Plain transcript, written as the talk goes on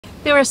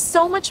There is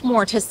so much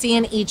more to see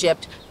in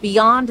Egypt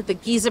beyond the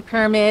Giza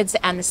pyramids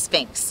and the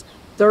Sphinx.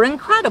 They're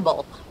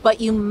incredible, but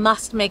you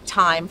must make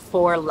time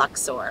for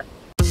Luxor.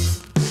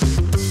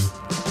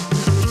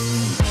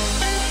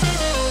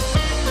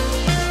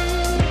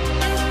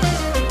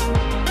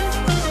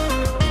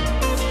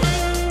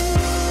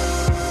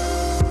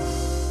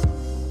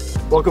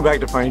 Welcome back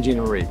to Find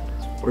Gina Marie,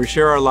 where we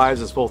share our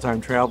lives as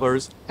full-time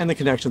travelers and the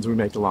connections we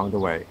make along the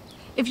way.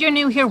 If you're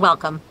new here,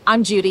 welcome.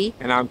 I'm Judy.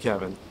 And I'm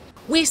Kevin.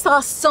 We saw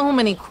so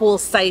many cool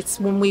sights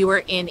when we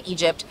were in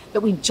Egypt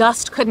that we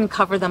just couldn't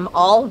cover them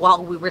all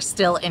while we were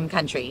still in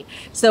country.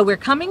 So we're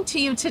coming to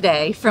you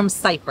today from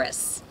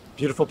Cyprus.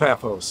 Beautiful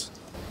Paphos.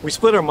 We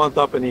split our month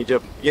up in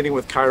Egypt, beginning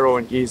with Cairo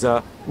and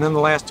Giza, and then the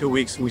last 2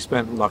 weeks we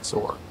spent in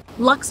Luxor.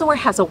 Luxor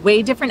has a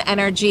way different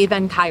energy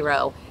than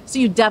Cairo, so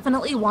you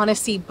definitely want to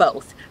see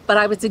both. But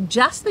I would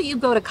suggest that you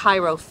go to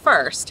Cairo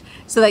first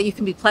so that you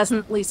can be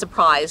pleasantly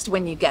surprised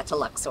when you get to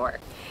Luxor.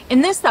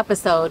 In this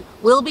episode,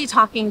 we'll be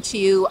talking to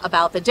you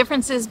about the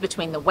differences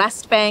between the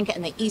West Bank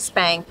and the East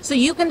Bank so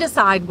you can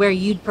decide where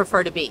you'd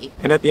prefer to be.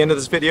 And at the end of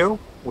this video,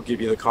 we'll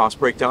give you the cost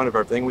breakdown of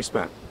everything we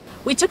spent.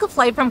 We took a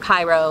flight from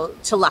Cairo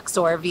to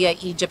Luxor via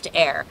Egypt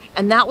Air,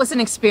 and that was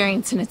an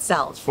experience in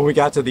itself. When we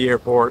got to the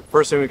airport,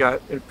 first thing we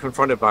got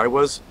confronted by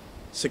was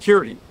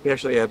security. We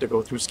actually had to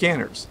go through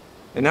scanners.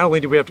 And not only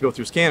did we have to go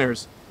through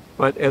scanners,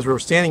 but as we were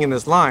standing in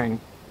this line,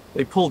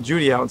 they pulled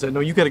Judy out and said,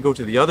 no, you got to go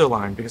to the other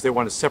line because they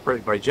want to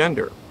separate by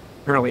gender.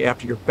 Apparently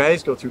after your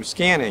bags go through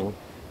scanning,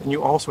 then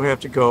you also have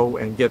to go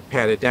and get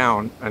patted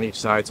down on each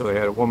side. So they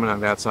had a woman on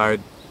that side,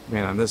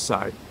 man on this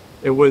side.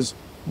 It was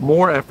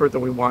more effort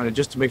than we wanted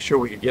just to make sure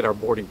we could get our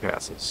boarding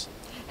passes.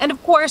 And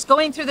of course,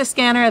 going through the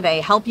scanner,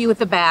 they help you with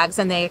the bags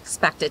and they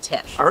expect a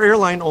tip. Our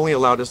airline only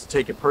allowed us to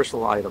take a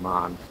personal item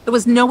on. There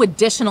was no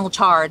additional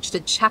charge to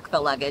check the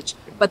luggage,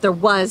 but there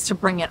was to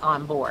bring it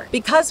on board.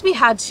 Because we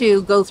had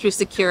to go through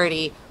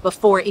security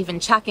before even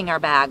checking our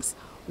bags,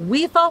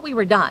 we thought we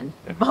were done,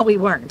 but we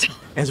weren't.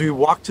 As we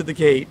walked to the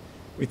gate,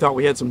 we thought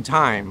we had some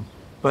time,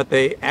 but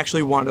they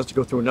actually wanted us to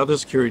go through another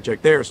security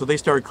check there. So they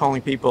started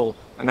calling people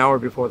an hour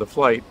before the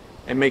flight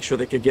and make sure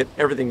they could get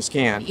everything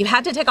scanned. You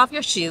had to take off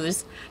your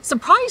shoes.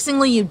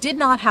 Surprisingly, you did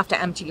not have to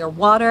empty your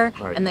water,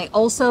 Right. And they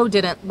also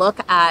didn't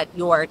look at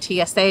your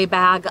TSA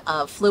bag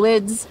of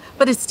fluids,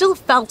 but it still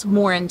felt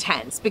more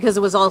intense because it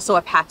was also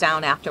a pat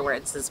down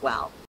afterwards as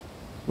well.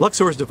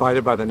 Luxor is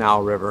divided by the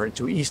Nile River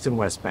into East and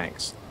West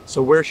banks.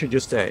 So where should you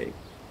stay?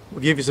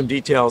 We'll give you some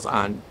details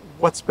on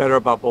what's better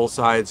about both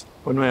sides,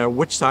 but no matter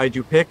which side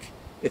you pick,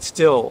 it's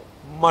still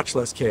much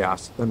less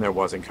chaos than there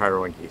was in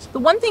Cairo and Giza. The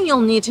one thing you'll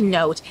need to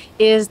note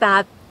is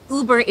that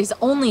Uber is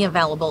only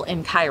available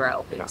in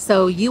Cairo. Yeah.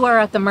 So you are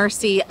at the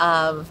mercy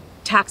of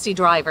taxi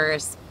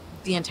drivers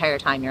the entire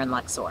time you're in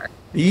Luxor.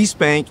 The East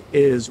Bank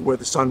is where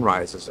the sun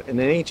rises, and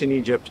in ancient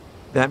Egypt,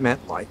 that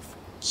meant life.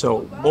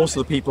 So most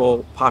of the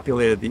people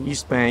populated the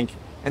East Bank,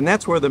 and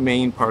that's where the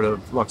main part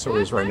of Luxor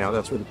is right now.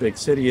 That's where the big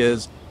city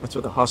is. That's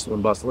where the hustle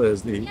and bustle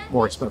is, the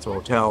more expensive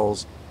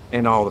hotels,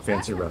 and all the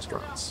fancy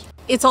restaurants.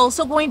 It's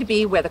also going to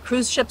be where the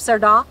cruise ships are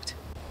docked.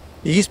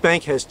 The East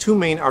Bank has two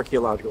main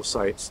archaeological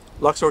sites,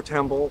 Luxor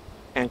Temple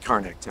and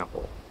Karnak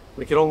Temple.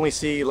 We could only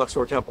see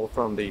Luxor Temple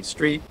from the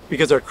street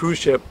because our cruise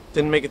ship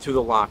didn't make it through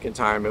the lock in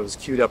time. It was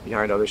queued up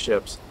behind other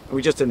ships, and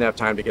we just didn't have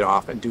time to get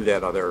off and do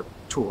that other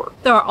tour.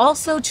 There are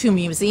also two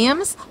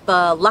museums,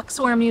 the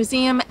Luxor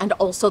Museum and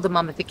also the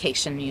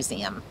Mummification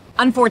Museum.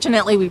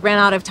 Unfortunately, we ran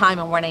out of time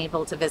and weren't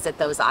able to visit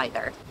those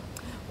either.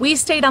 We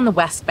stayed on the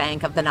west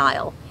bank of the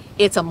Nile.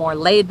 It's a more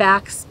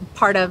laid-back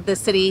part of the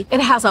city. It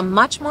has a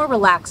much more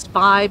relaxed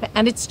vibe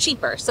and it's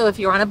cheaper. So if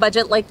you're on a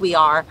budget like we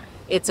are,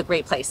 it's a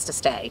great place to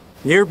stay.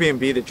 The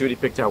Airbnb that Judy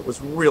picked out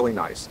was really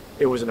nice.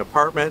 It was an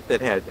apartment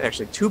that had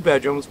actually 2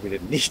 bedrooms. We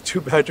didn't need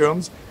 2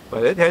 bedrooms,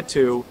 but it had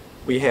 2.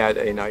 We had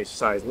a nice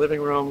sized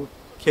living room,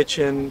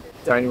 kitchen,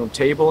 dining room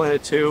table in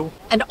it too.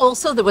 And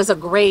also there was a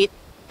great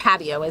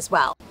patio as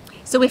well.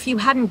 So if you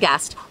hadn't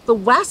guessed, the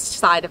west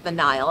side of the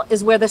Nile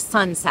is where the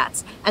sun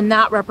sets, and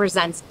that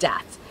represents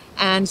death.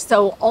 And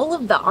so all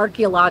of the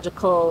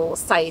archaeological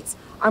sites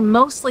are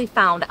mostly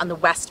found on the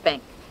west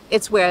bank.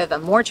 It's where the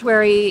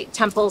mortuary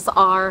temples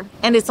are,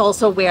 and it's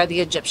also where the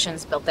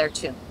Egyptians built their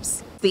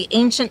tombs. The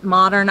ancient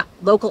modern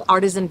local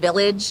artisan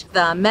village,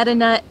 the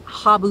Medinet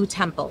Habu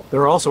Temple.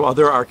 There are also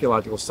other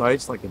archaeological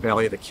sites like the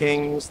Valley of the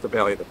Kings, the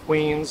Valley of the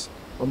Queens,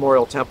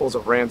 memorial temples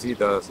of Ramses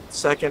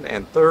II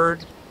and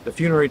III, the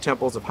funerary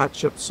temples of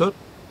Hatshepsut,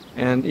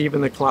 and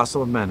even the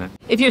Colossal of Menet.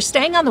 If you're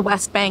staying on the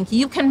West Bank,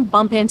 you can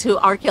bump into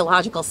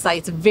archaeological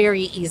sites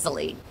very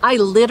easily. I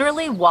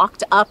literally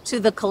walked up to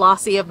the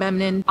Colossi of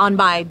Memnon on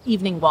my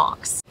evening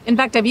walks. In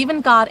fact, I've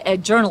even got a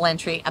journal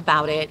entry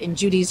about it in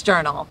Judy's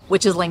journal,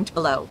 which is linked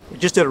below. We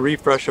just did a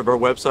refresh of our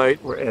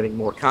website. We're adding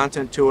more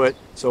content to it.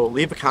 So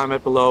leave a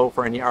comment below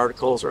for any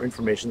articles or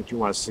information that you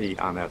want to see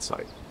on that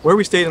site. Where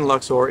we stayed in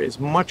Luxor is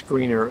much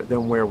greener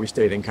than where we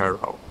stayed in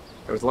Cairo.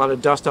 There was a lot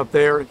of dust up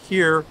there.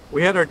 Here,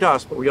 we had our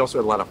dust, but we also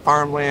had a lot of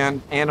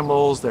farmland,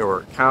 animals. There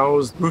were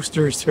cows,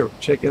 roosters, there were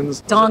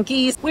chickens.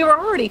 Donkeys. We were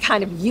already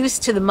kind of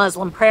used to the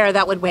Muslim prayer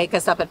that would wake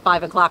us up at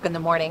 5 o'clock in the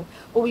morning,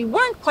 but we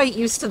weren't quite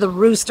used to the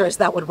roosters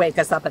that would wake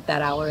us up at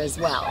that hour as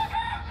well.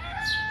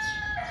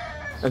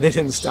 And they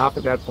didn't stop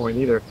at that point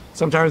either.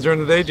 Sometimes during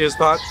the day, just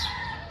thought,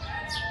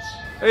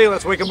 hey,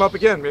 let's wake them up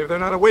again. Maybe they're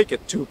not awake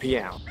at 2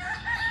 p.m.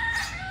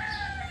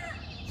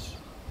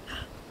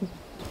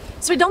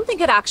 So I don't think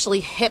it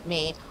actually hit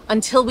me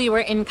until we were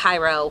in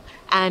Cairo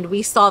and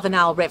we saw the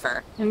Nile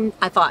River. And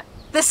I thought,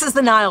 this is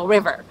the Nile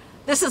River.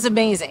 This is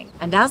amazing.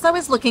 And as I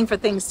was looking for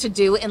things to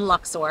do in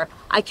Luxor,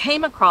 I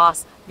came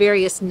across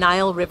various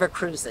Nile River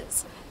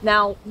cruises.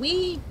 Now,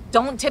 we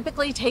don't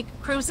typically take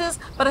cruises,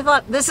 but I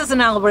thought, this is the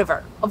Nile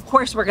River. Of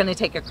course we're gonna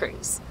take a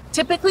cruise.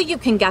 Typically you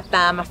can get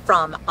them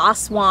from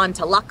Aswan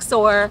to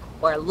Luxor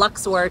or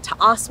Luxor to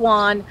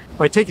Aswan.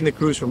 By taking the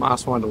cruise from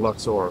Aswan to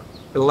Luxor,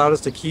 it allowed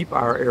us to keep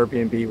our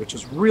Airbnb, which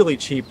was really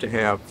cheap to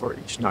have for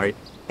each night.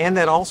 And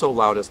that also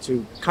allowed us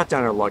to cut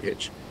down our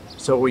luggage.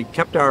 So we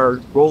kept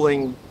our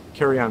rolling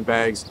carry-on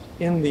bags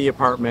in the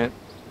apartment,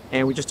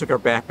 and we just took our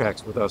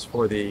backpacks with us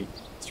for the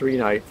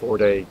 3-night,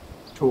 4-day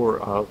tour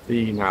of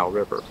the Nile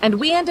River. And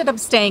we ended up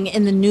staying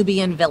in the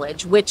Nubian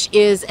village, which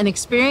is an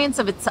experience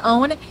of its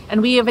own,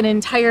 and we have an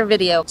entire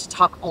video to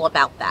talk all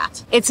about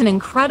that. It's an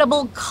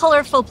incredible,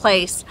 colorful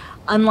place,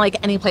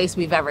 unlike any place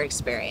we've ever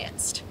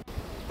experienced.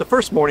 The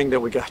first morning that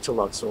we got to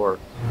Luxor,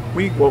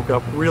 we woke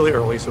up really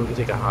early so we could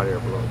take a hot air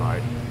balloon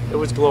ride. It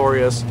was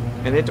glorious,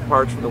 and it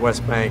departs from the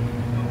West Bank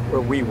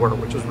where we were,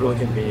 which was really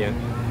convenient.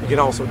 You can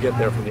also get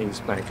there from the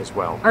East Bank as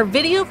well. Our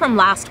video from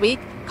last week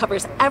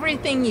covers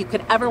everything you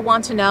could ever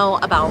want to know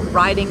about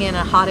riding in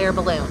a hot air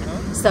balloon.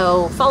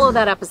 So follow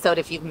that episode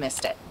if you've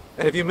missed it.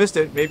 And if you missed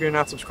it, maybe you're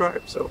not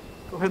subscribed, so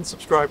go ahead and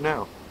subscribe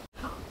now.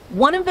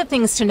 One of the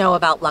things to know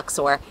about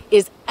Luxor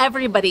is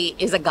everybody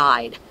is a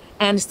guide.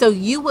 And so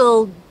you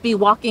will be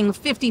walking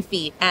 50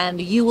 feet and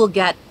you will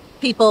get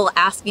people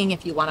asking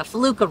if you want a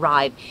felucca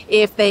ride,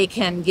 if they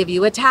can give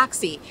you a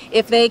taxi,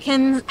 if they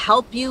can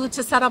help you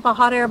to set up a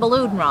hot air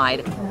balloon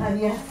ride.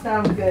 Yes,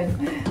 I'm good.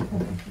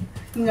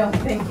 No,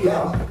 thank you.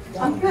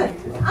 I'm good.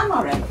 I'm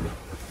all right.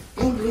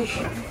 English?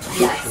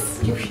 Yes.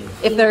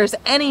 If there's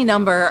any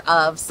number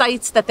of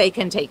sites that they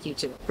can take you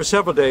to. For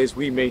several days,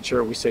 we made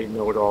sure we say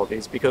no to all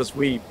these because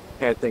we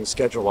had things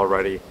scheduled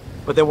already.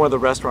 But then one of the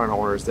restaurant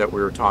owners that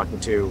we were talking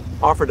to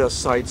offered us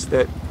sites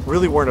that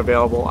really weren't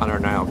available on our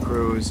Nile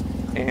cruise.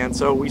 And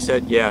so we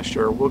said, yeah,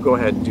 sure, we'll go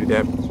ahead and do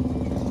that.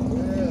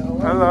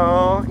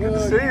 Hello, good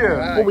to see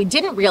you. What we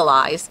didn't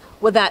realize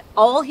was that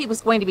all he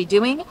was going to be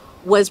doing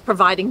was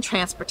providing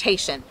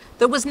transportation.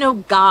 There was no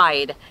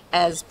guide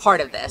as part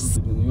of this.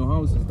 The new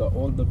house is that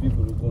all the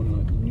people who go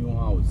in the new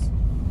house.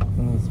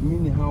 There's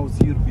many house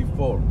here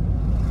before.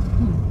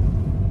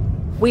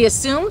 We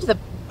assumed that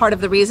part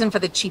of the reason for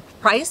the cheap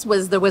price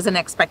was there was an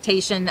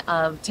expectation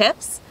of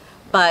tips,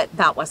 but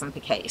that wasn't the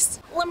case.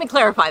 Let me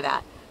clarify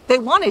that. They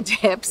wanted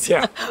tips,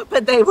 yeah,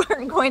 but they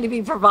weren't going to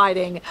be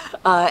providing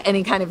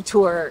any kind of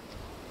tour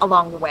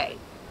along the way.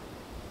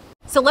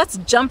 So let's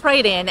jump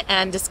right in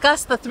and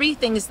discuss the 3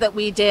 things that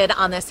we did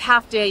on this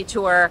half-day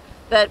tour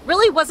that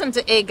really wasn't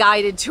a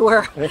guided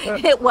tour.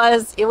 It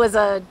was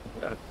a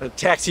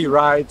taxi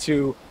ride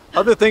to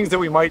other things that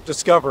we might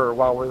discover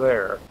while we're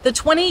there. The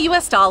 $20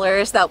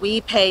 US that we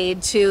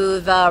paid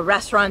to the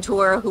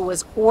restaurateur who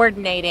was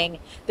coordinating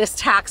this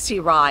taxi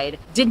ride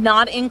did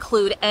not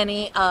include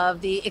any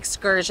of the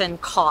excursion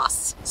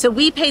costs. So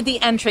we paid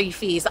the entry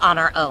fees on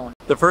our own.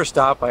 The first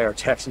stop by our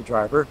taxi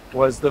driver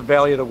was the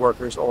Valley of the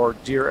Workers, or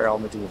Deir el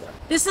Medina.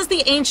 This is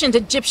the ancient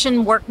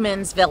Egyptian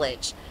workmen's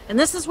village. And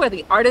this is where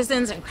the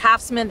artisans and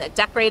craftsmen that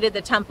decorated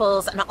the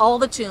temples and all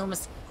the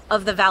tombs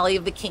of the Valley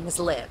of the Kings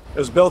live. It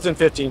was built in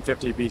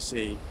 1550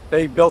 BC.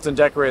 They built and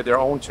decorated their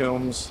own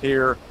tombs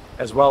here,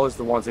 as well as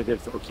the ones they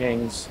did for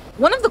kings.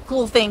 One of the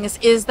cool things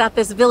is that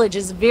this village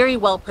is very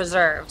well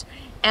preserved,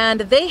 and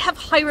they have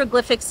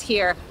hieroglyphics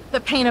here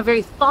that paint a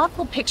very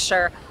thoughtful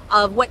picture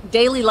of what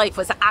daily life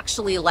was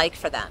actually like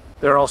for them.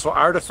 There are also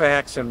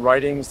artifacts and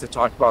writings that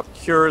talk about the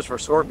cures for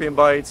scorpion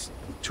bites,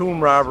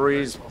 tomb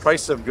robberies,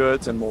 price of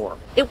goods, and more.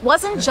 It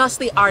wasn't just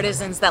the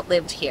artisans that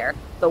lived here.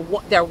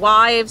 Their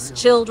wives,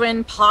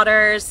 children,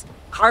 potters,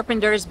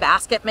 carpenters,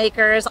 basket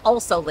makers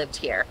also lived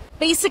here.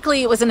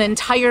 Basically, it was an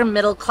entire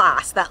middle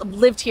class that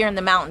lived here in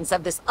the mountains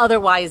of this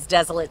otherwise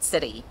desolate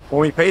city.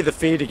 When we paid the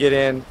fee to get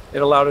in, it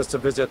allowed us to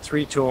visit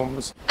 3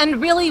 tombs.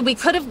 And really, we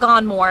could have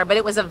gone more, but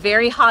it was a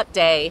very hot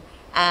day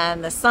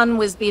and the sun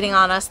was beating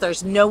on us.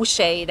 There's no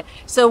shade.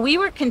 So we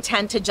were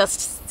content to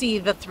just see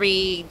the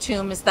 3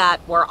 tombs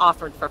that were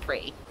offered for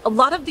free. A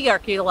lot of the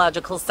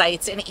archaeological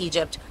sites in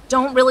Egypt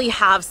don't really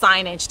have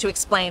signage to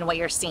explain what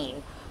you're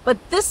seeing, but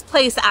this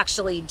place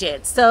actually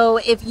did. So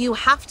if you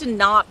have to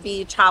not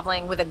be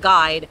traveling with a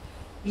guide,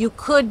 you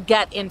could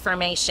get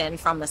information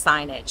from the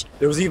signage.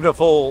 There was even a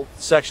full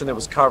section that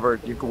was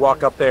covered. You could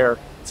walk up there.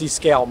 It see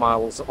scale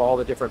models of all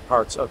the different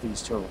parts of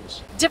these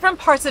tombs. Different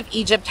parts of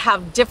Egypt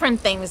have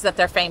different things that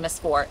they're famous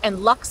for,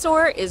 and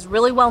Luxor is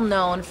really well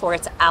known for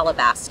its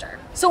alabaster.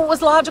 So it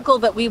was logical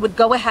that we would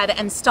go ahead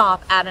and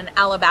stop at an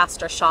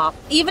alabaster shop.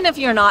 Even if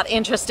you're not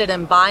interested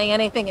in buying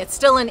anything, it's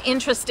still an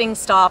interesting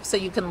stop so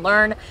you can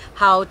learn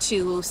how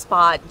to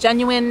spot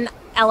genuine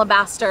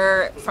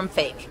alabaster from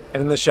fake.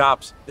 And in the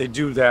shops, they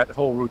do that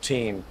whole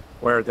routine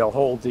where they'll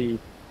hold the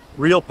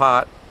real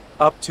pot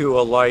up to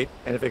a light,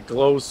 and if it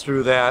glows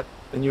through that,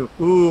 then you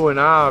ooh and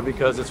ah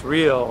because it's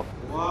real.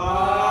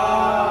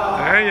 Wow.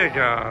 There you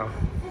go.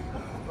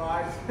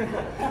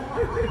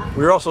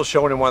 We were also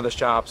shown in one of the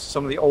shops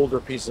some of the older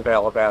pieces of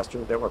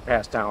alabaster that were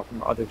passed down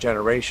from other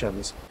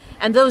generations.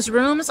 And those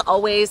rooms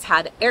always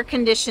had air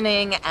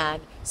conditioning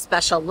and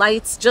special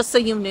lights, just so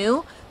you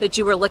knew that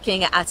you were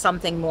looking at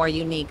something more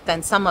unique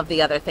than some of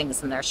the other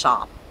things in their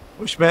shop.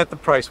 Which meant the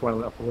price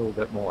went up a little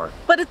bit more.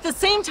 But at the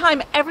same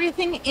time,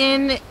 everything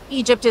in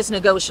Egypt is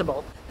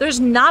negotiable. There's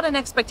not an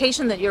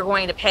expectation that you're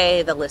going to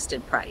pay the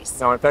listed price.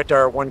 Now, in fact,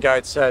 our one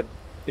guide said,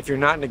 if you're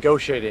not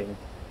negotiating,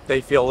 they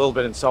feel a little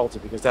bit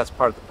insulted because that's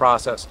part of the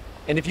process.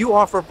 And if you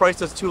offer a price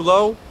that's too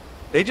low,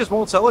 they just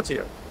won't sell it to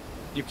you.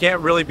 You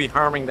can't really be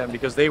harming them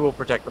because they will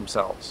protect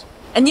themselves.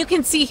 And you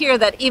can see here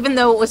that even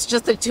though it was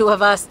just the two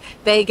of us,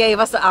 they gave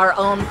us our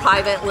own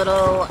private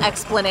little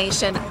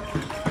explanation.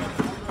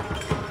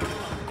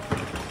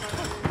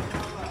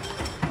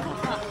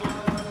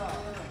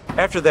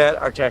 After that,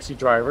 our taxi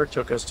driver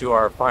took us to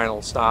our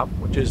final stop,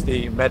 which is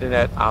the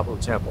Medinet Abu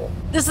Temple.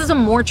 This is a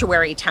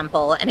mortuary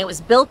temple, and it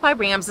was built by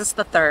Ramses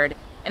III,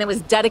 and it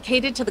was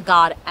dedicated to the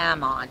god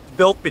Ammon.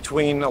 Built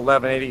between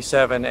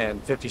 1187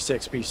 and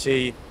 56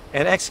 BC,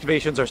 and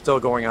excavations are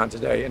still going on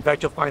today. In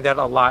fact, you'll find that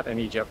a lot in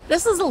Egypt.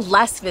 This is a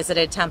less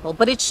visited temple,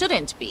 but it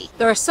shouldn't be.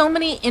 There are so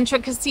many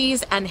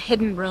intricacies and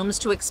hidden rooms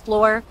to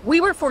explore.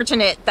 We were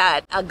fortunate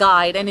that a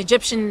guide, an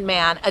Egyptian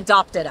man,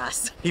 adopted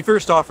us. He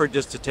first offered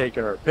just to take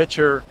our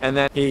picture, and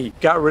then he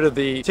got rid of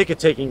the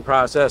ticket-taking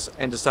process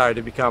and decided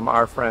to become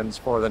our friends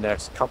for the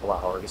next couple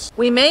hours.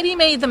 We maybe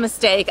made the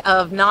mistake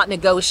of not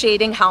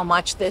negotiating how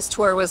much this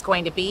tour was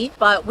going to be,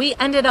 but we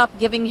ended up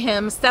giving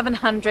him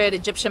 700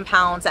 Egyptian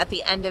pounds at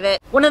the end of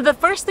it. One of the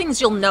first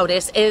things you'll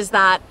notice is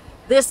that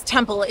this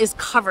temple is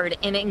covered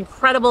in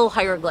incredible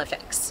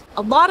hieroglyphics.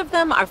 A lot of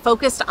them are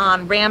focused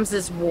on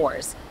Ramses'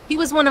 wars. He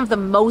was one of the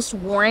most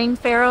warring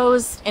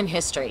pharaohs in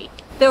history.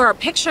 There are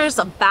pictures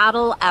of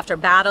battle after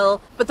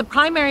battle, but the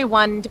primary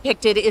one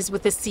depicted is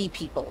with the Sea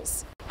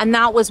Peoples. And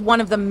that was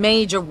one of the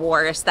major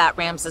wars that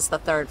Ramses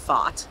III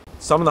fought.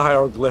 Some of the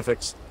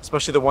hieroglyphics,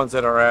 especially the ones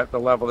that are at the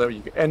level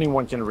that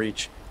anyone can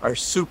reach, are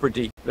super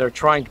deep. They're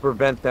trying to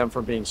prevent them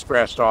from being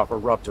scratched off or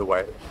rubbed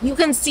away. You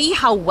can see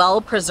how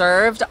well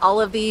preserved all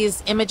of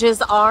these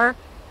images are,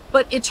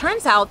 but it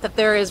turns out that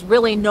there is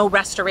really no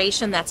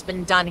restoration that's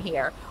been done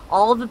here.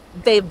 All that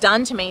they've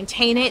done to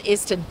maintain it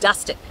is to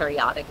dust it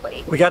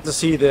periodically. We got to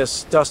see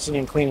this dusting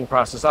and cleaning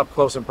process up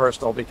close and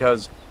personal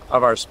because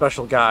of our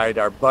special guide,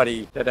 our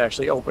buddy, that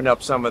actually opened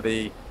up some of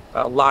the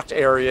locked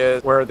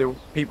areas where the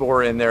people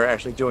were in there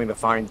actually doing the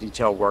fine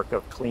detail work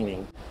of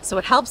cleaning. So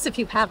it helps if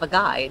you have a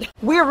guide.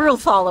 We're rule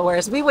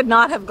followers. We would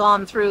not have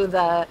gone through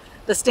the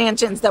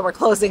stanchions that were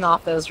closing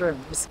off those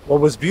rooms. What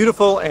was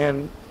beautiful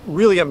and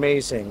really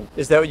amazing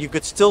is that you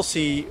could still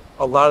see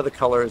a lot of the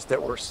colors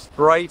that were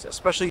bright,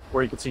 especially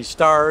where you could see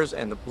stars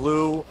and the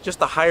blue, just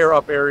the higher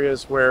up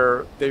areas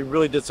where they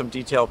really did some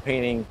detailed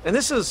painting. And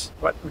this is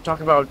what we're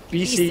talking about,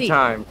 BC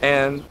time,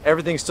 and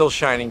everything's still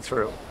shining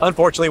through.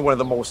 Unfortunately, one of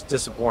the most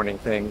disappointing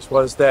things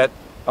was that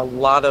a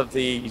lot of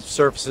the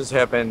surfaces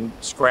have been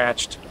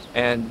scratched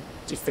and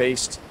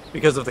defaced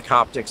because of the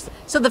Coptics.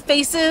 So the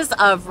faces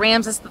of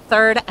Ramses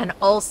III and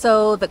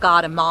also the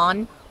god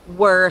Amon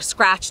were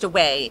scratched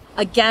away.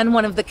 Again,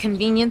 one of the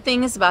convenient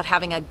things about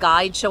having a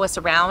guide show us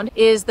around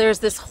is there's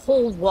this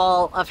whole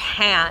wall of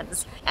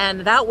hands,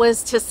 and that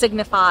was to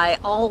signify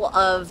all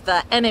of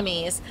the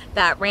enemies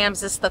that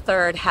Ramses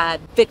III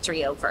had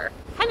victory over.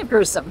 Kind of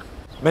gruesome.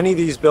 Many of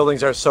these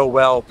buildings are so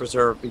well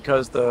preserved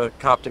because the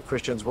Coptic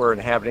Christians were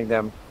inhabiting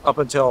them up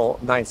until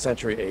 9th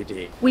century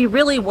AD. We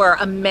really were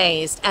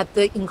amazed at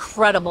the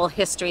incredible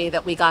history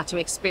that we got to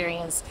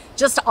experience,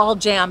 just all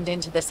jammed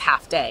into this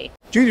half day.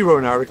 Judy wrote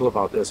an article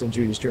about this in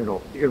Judy's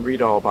journal. You can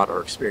read all about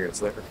our experience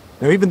there.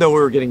 Now, even though we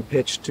were getting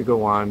pitched to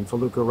go on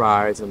felucca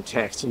rides and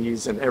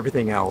taxis and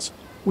everything else,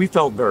 we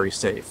felt very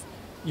safe.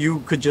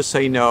 You could just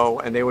say no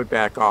and they would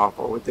back off,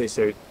 or would they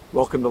say,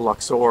 welcome to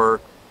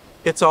Luxor.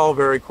 It's all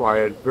very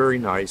quiet, very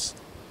nice,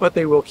 but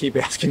they will keep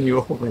asking you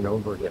over and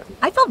over again.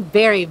 I felt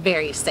very,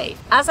 very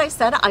safe. As I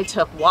said, I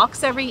took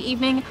walks every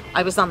evening.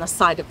 I was on the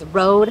side of the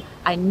road.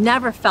 I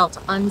never felt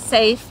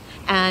unsafe.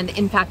 And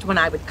in fact, when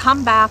I would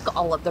come back,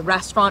 all of the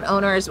restaurant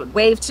owners would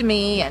wave to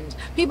me and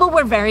people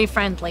were very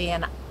friendly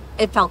and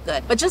it felt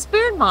good. But just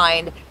bear in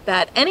mind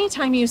that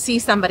anytime you see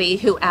somebody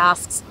who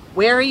asks,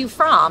 where are you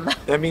from?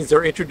 That means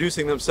they're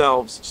introducing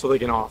themselves so they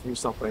can offer you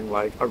something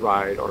like a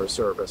ride or a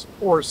service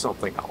or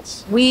something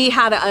else. We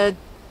had a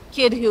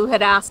kid who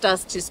had asked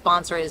us to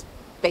sponsor his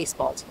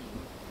baseball team.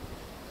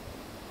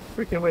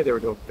 freaking way they were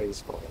doing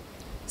baseball.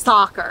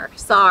 Soccer.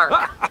 Sorry.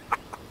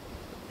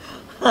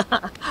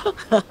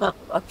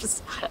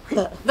 Oops.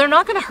 They're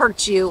not going to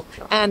hurt you,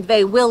 and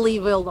they will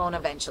leave you alone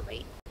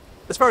eventually.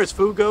 As far as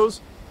food goes,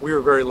 we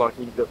were very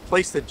lucky. The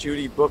place that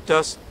Judy booked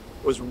us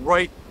was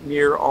right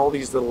near all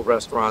these little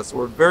restaurants.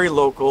 We're very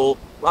local,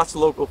 lots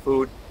of local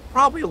food,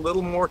 probably a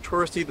little more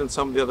touristy than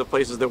some of the other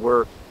places that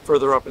were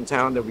further up in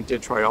town that we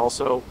did try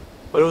also.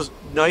 But it was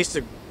nice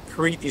to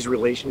create these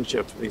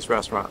relationships with these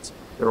restaurants.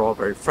 They're all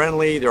very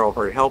friendly, they're all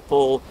very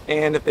helpful,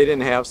 and if they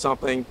didn't have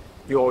something,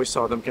 you always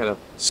saw them kind of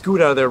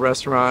scoot out of their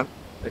restaurant,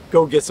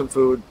 go get some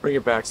food, bring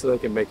it back so they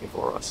can make it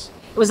for us.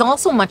 It was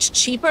also much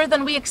cheaper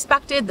than we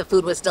expected. The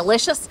food was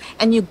delicious,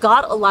 and you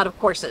got a lot of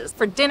courses.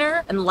 For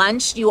dinner and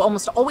lunch, you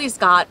almost always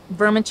got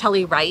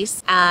vermicelli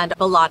rice and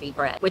baladi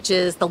bread, which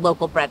is the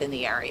local bread in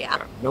the area.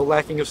 Yeah, no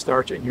lacking of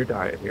starch in your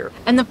diet here.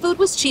 And the food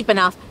was cheap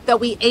enough that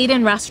we ate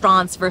in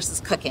restaurants versus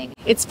cooking.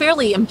 It's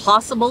fairly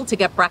impossible to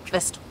get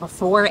breakfast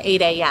before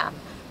 8 a.m.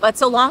 But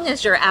so long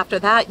as you're after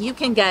that, you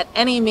can get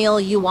any meal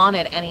you want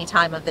at any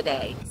time of the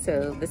day.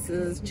 So this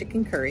is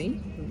chicken curry,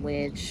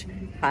 which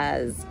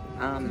has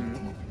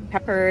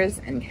peppers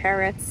and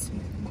carrots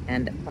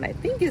and what I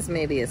think is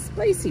maybe a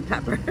spicy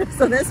pepper.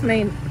 So this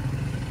may...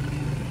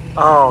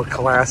 Oh,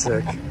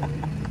 classic.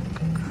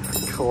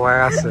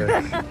 Classic.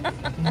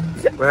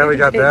 Glad we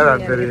got that on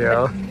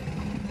video.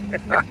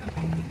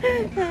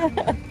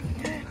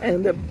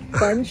 And a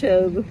bunch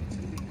of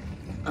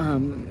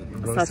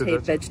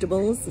sauteed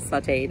vegetables,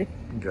 sauteed.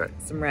 Good.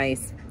 Some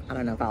rice. I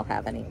don't know if I'll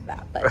have any of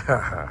that, but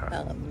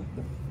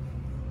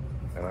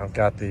and I've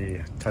got the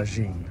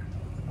tagine.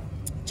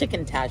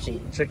 Chicken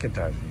tagine. Chicken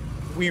tagine.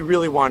 We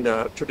really wanted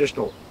a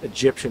traditional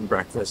Egyptian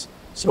breakfast,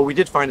 so we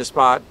did find a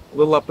spot a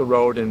little up the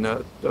road in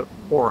the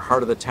more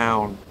heart of the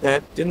town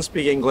that didn't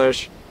speak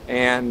English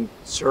and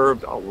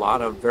served a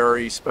lot of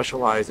very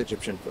specialized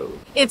Egyptian food.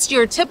 It's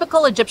your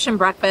typical Egyptian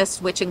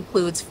breakfast, which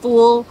includes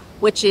fool,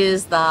 which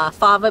is the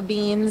fava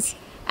beans,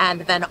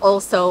 and then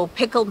also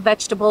pickled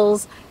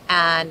vegetables,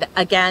 and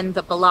again,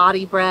 the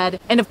baladi bread,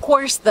 and of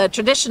course the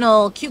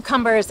traditional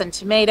cucumbers and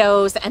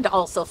tomatoes, and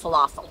also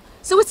falafel.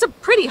 So it's a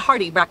pretty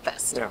hearty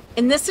breakfast. Yeah.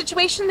 In this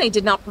situation, they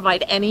did not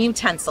provide any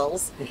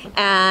utensils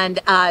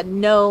and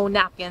no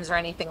napkins or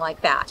anything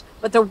like that.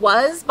 But there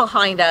was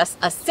behind us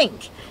a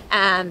sink,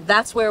 and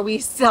that's where we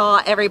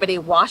saw everybody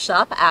wash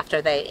up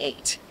after they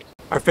ate.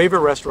 Our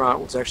favorite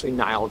restaurant was actually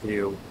Nile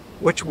View,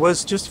 which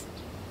was just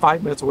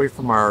 5 minutes away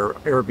from our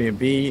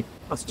Airbnb,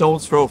 a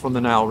stone's throw from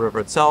the Nile River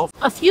itself.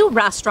 A few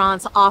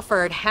restaurants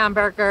offered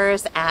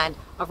hamburgers and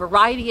a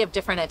variety of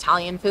different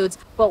Italian foods,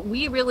 but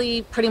we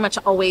really pretty much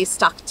always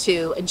stuck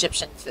to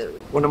Egyptian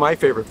food. One of my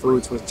favorite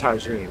foods was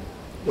tagine,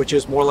 which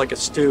is more like a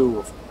stew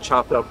of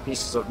chopped up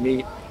pieces of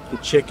meat, the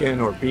chicken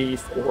or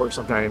beef, or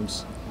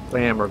sometimes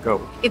lamb or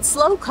goat. It's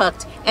slow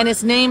cooked and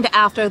is named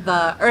after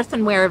the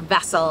earthenware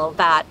vessel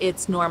that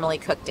it's normally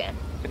cooked in.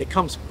 And it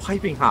comes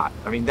piping hot.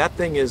 I mean, that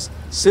thing is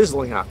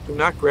sizzling hot. Do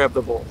not grab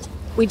the bowl.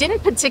 We didn't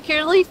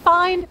particularly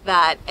find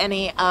that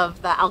any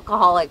of the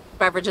alcoholic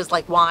beverages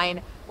like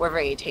wine were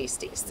very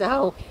tasty.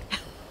 So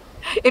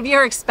if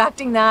you're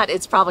expecting that,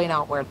 it's probably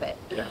not worth it.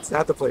 Yeah, it's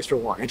not the place for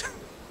wine.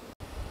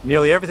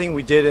 Nearly everything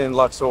we did in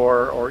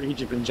Luxor or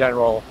Egypt in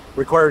general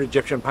required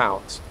Egyptian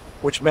pounds,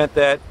 which meant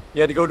that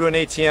you had to go to an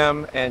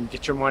ATM and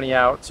get your money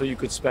out so you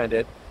could spend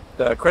it.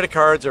 The credit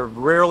cards are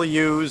rarely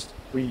used.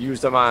 We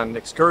use them on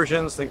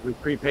excursions, things we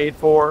prepaid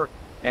for,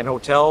 and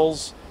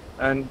hotels,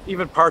 and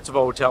even parts of a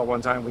hotel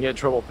one time we had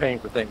trouble paying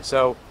for things.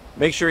 So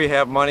make sure you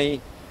have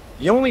money.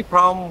 The only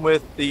problem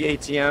with the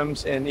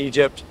ATMs in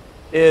Egypt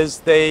is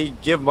they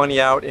give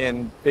money out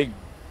in big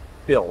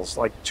bills,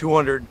 like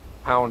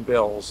 200-pound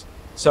bills.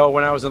 So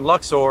when I was in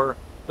Luxor,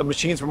 the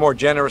machines were more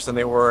generous than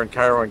they were in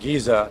Cairo and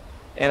Giza,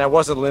 and I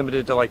wasn't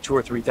limited to like 2,000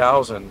 or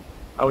 3,000.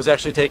 I was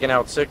actually taking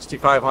out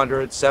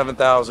 6,500,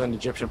 7,000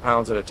 Egyptian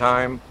pounds at a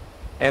time,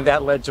 and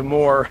that led to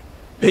more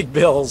big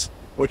bills,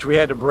 which we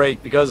had to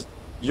break because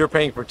you're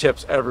paying for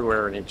tips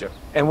everywhere in Egypt.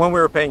 And when we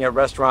were paying at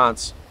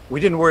restaurants, we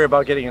didn't worry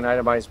about getting an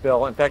itemized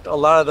bill. In fact, a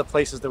lot of the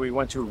places that we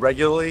went to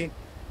regularly,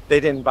 they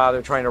didn't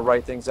bother trying to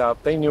write things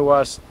up. They knew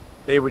us.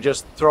 They would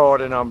just throw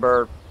out a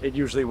number. It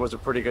usually was a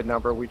pretty good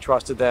number. We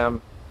trusted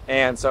them.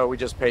 And so we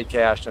just paid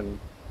cash and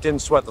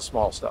didn't sweat the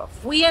small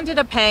stuff. We ended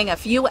up paying a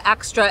few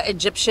extra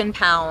Egyptian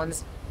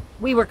pounds.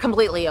 We were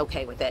completely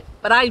okay with it.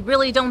 But I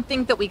really don't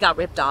think that we got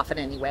ripped off in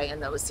any way in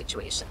those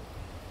situations.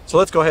 So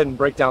let's go ahead and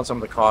break down some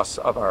of the costs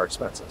of our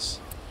expenses.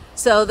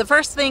 So the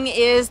first thing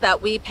is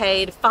that we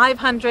paid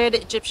 500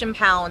 Egyptian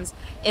pounds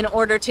in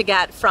order to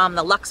get from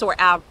the Luxor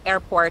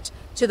airport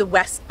to the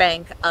west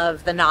bank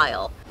of the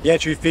Nile. The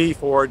entry fee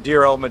for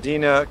Deir el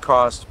Medina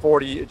cost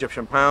 40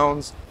 Egyptian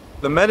pounds.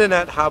 The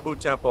Medinet Habu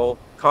temple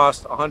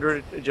cost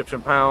 100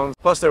 Egyptian pounds.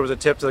 Plus there was a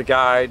tip to the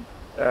guide.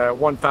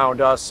 One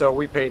found us, so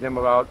we paid him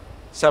about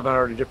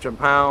 700 Egyptian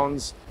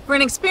pounds. For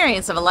an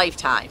experience of a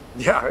lifetime.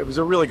 Yeah, it was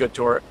a really good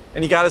tour.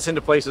 And he got us into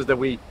places that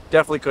we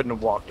definitely couldn't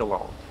have walked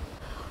alone.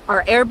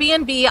 Our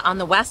Airbnb on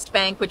the West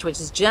Bank, which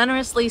was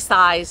generously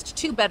sized,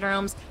 2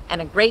 bedrooms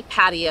and a great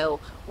patio,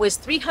 was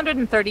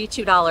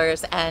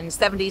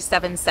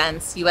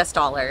 $332.77 US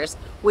dollars,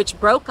 which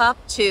broke up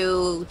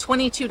to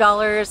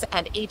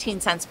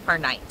 $22.18 per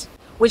night,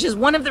 which is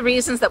one of the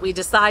reasons that we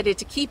decided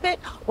to keep it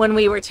when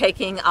we were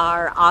taking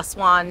our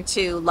Aswan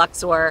to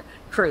Luxor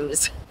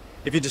cruise.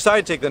 If you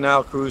decide to take the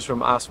Nile cruise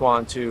from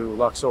Aswan to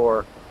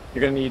Luxor,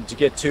 you're going to need to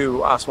get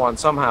to Aswan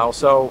somehow.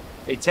 So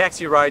a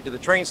taxi ride to the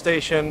train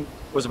station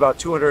was about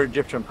 200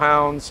 Egyptian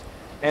pounds,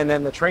 and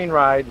then the train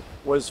ride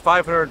was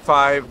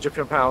 505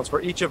 Egyptian pounds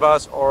for each of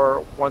us,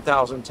 or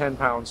 1,010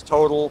 pounds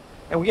total.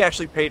 And we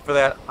actually paid for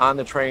that on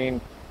the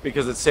train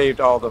because it saved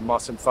all the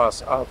muss and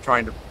fuss of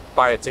trying to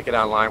buy a ticket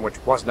online,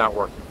 which was not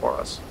working for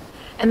us.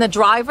 And the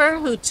driver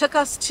who took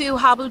us to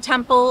Habu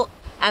Temple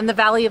and the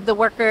Valley of the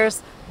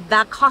Workers,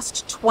 that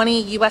cost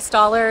 $20 US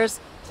dollars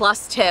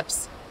plus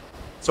tips.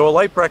 So a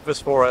light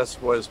breakfast for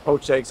us was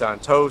poached eggs on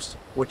toast,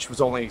 which was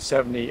only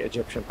 70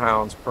 Egyptian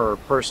pounds per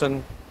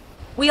person.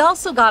 We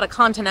also got a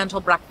continental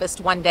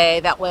breakfast one day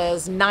that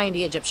was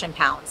 90 Egyptian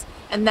pounds,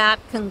 and that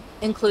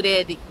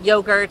included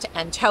yogurt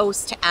and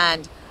toast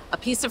and a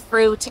piece of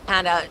fruit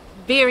and a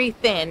very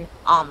thin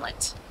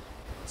omelet.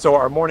 So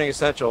our morning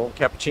essential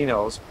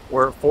cappuccinos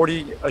were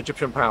 40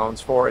 Egyptian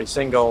pounds for a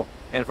single,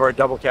 and for a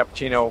double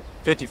cappuccino,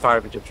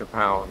 55 Egyptian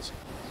pounds.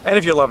 And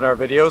if you're loving our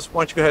videos,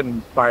 why don't you go ahead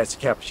and buy us a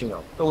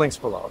cappuccino? The link's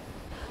below.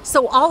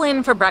 So all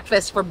in for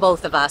breakfast for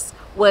both of us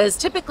was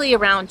typically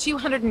around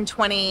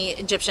 220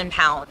 Egyptian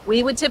pounds.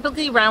 We would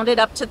typically round it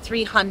up to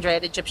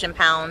 300 Egyptian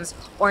pounds,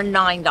 or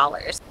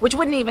 $9, which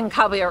wouldn't even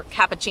cover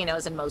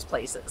cappuccinos in most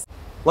places.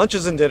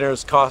 Lunches and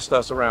dinners cost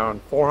us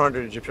around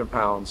 400 Egyptian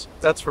pounds.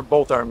 That's for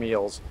both our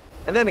meals,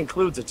 and that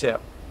includes a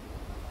tip.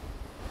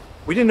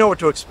 We didn't know what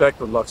to expect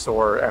with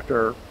Luxor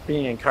after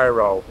being in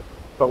Cairo,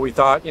 but we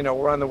thought, you know,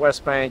 we're on the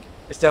West Bank.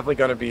 It's definitely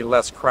going to be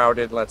less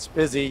crowded, less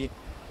busy.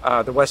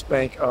 The West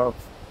Bank of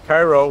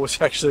Cairo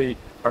was actually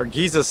our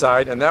Giza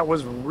side, and that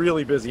was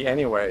really busy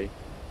anyway.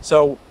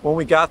 So when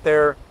we got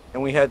there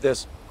and we had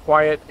this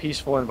quiet,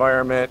 peaceful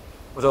environment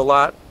with a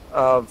lot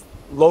of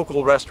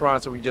local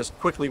restaurants that we just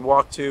quickly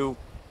walked to,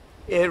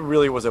 it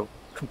really was a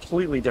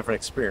completely different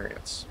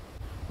experience.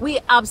 We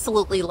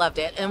absolutely loved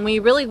it, and we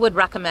really would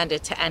recommend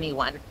it to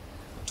anyone.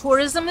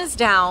 Tourism is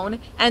down,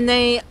 and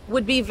they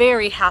would be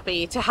very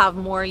happy to have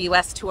more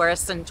US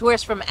tourists and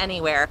tourists from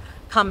anywhere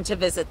come to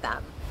visit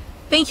them.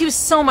 Thank you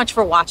so much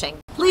for watching.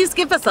 Please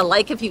give us a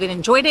like if you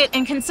enjoyed it,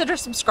 and consider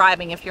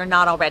subscribing if you're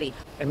not already.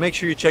 And make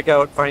sure you check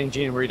out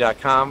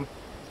findingginamarie.com,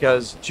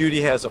 because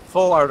Judy has a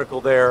full article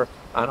there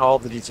on all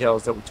the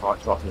details that we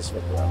talked about in this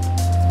video.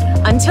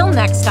 Until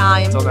next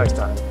time. Until next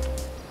time.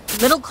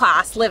 Middle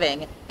class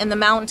living in the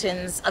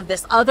mountains of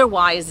this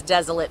otherwise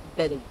desolate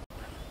city.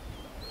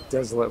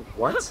 Desolate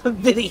what?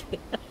 City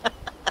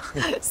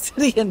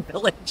and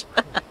village.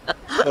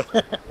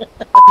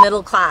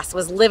 Middle class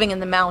was living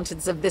in the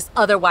mountains of this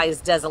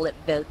otherwise desolate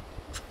village.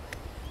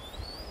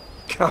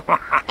 Come on.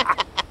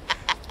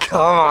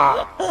 Come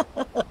on.